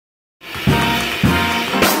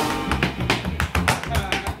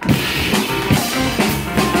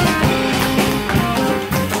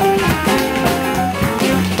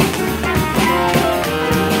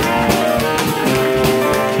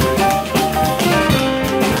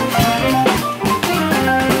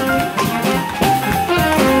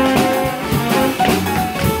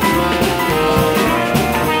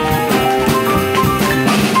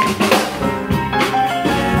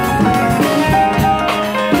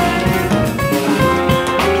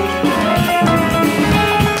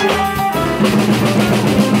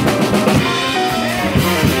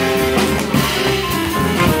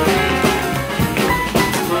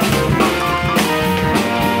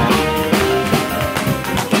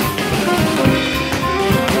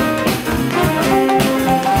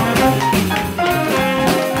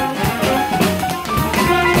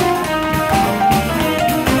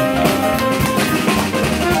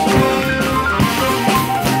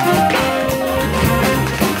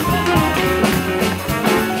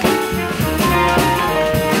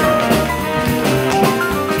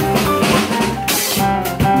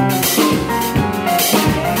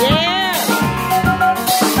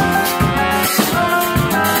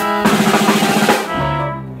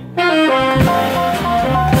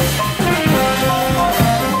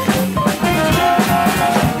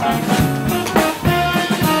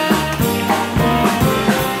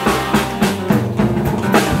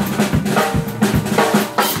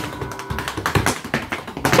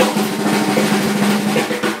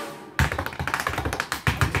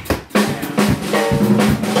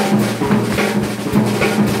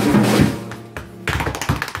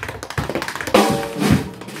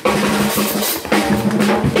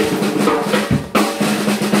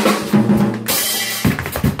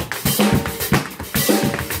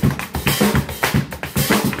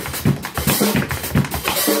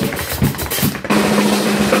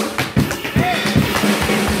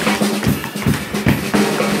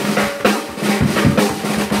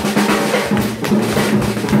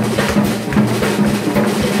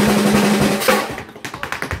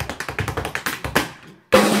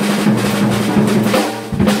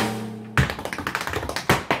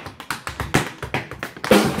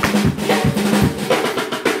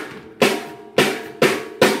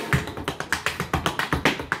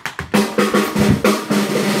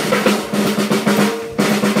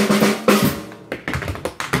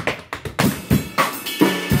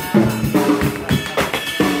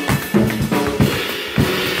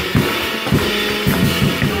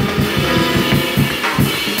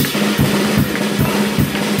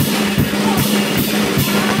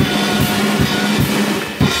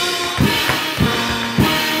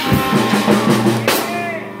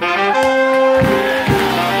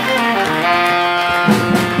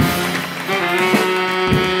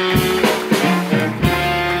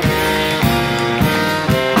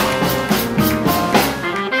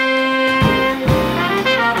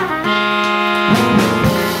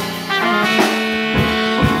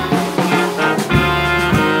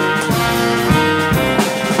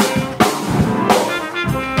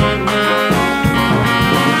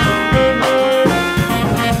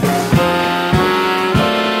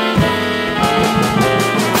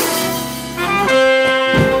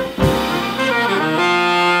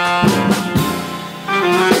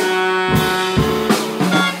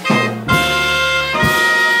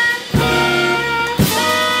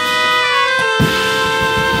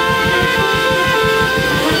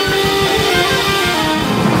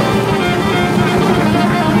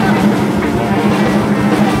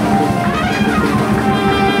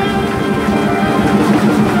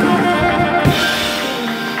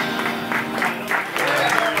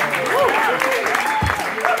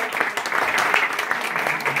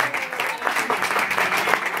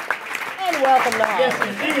welcome to Harlem. Yes,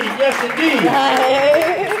 indeed. Yes, indeed.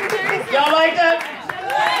 Y'all like that?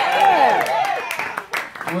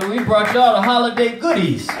 Yeah. Well, we brought y'all the holiday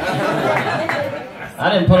goodies. I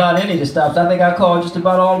didn't pull out any of the stops. I think I called just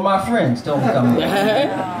about all of my friends. Told me to come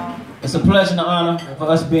here. It's a pleasure and an honor for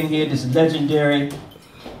us being here. This legendary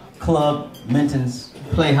club, Winton's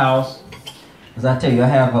Playhouse. As I tell you, I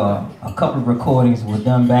have a couple of recordings that were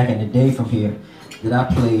done back in the day from here that I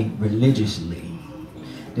play religiously.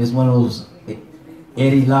 There's one of those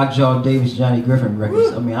Eddie Lockjaw Davis, Johnny Griffin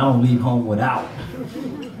records. I mean, I don't leave home without.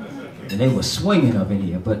 And they were swinging up in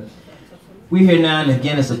here. But we're here now, and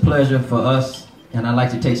again, it's a pleasure for us. And I'd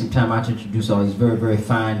like to take some time out to introduce all these very, very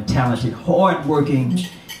fine, talented, hard-working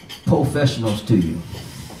professionals to you.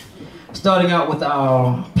 Starting out with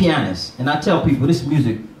our pianists. And I tell people, this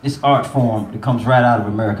music, this art form that comes right out of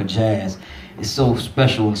America, jazz, is so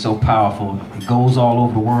special and so powerful. It goes all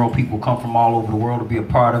over the world. People come from all over the world to be a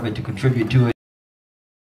part of it, to contribute to it.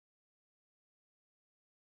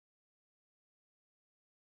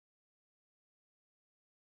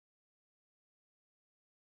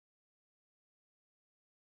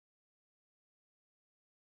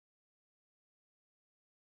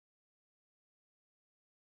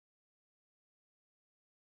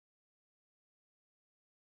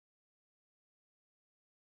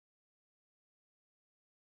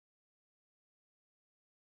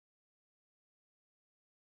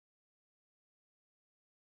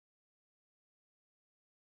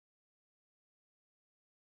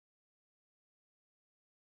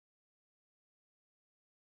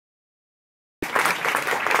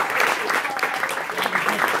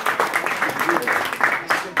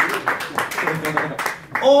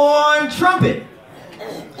 On trumpet.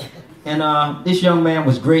 And this young man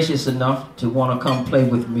was gracious enough to want to come play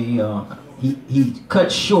with me. He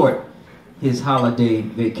cut short his holiday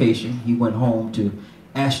vacation. He went home to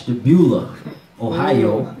Ashtabula,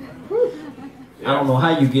 Ohio. I don't know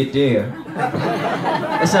how you get there.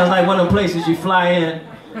 It sounds like one of them places you fly in,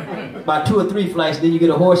 about 2 or 3 flights, then you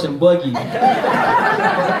get a horse and buggy. You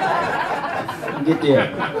get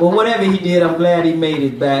there. Well, whatever he did, I'm glad he made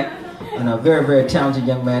it back. And a very, very talented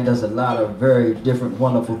young man, does a lot of very different,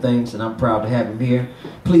 wonderful things, and I'm proud to have him here.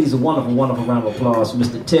 Please, a wonderful, wonderful round of applause for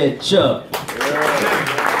Mr. Ted Chubb.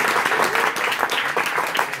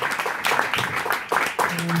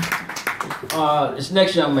 This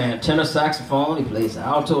next young man, tenor saxophone. He plays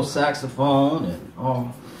alto saxophone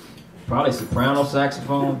and probably soprano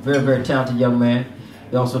saxophone. Very, very talented young man.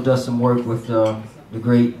 He also does some work with the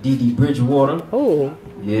great Dee Bridgewater. Oh.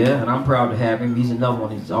 Yeah, and I'm proud to have him. He's another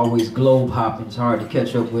one. He's always globe hopping. It's hard to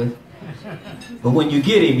catch up with. But when you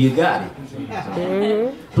get him, you got him.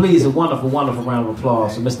 So, please, a wonderful, wonderful round of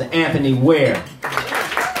applause for Mr. Anthony Ware.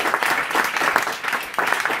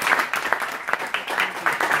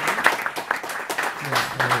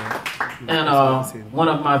 And one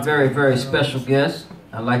of my very, very special guests,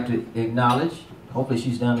 I'd like to acknowledge. Hopefully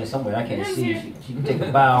she's down there somewhere. I can't see. She can take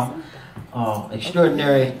a bow.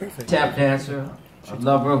 Extraordinary tap dancer. I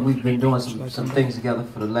love her. We've been doing some things together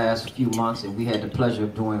for the last few months, and we had the pleasure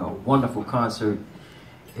of doing a wonderful concert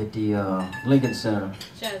at the Lincoln Center.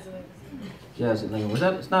 Jazz at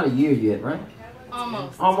Lincoln. It's not a year yet, right?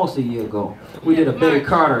 Almost. Almost a year ago. We did a Betty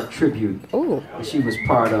Carter tribute that she was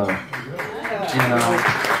part of. And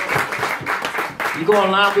you go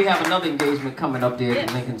online, we have another engagement coming up there at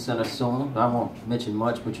the Lincoln Center soon. I won't mention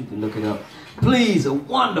much, but you can look it up. Please, a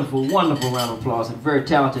wonderful, wonderful round of applause. And very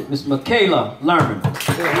talented Miss Michela Lerman.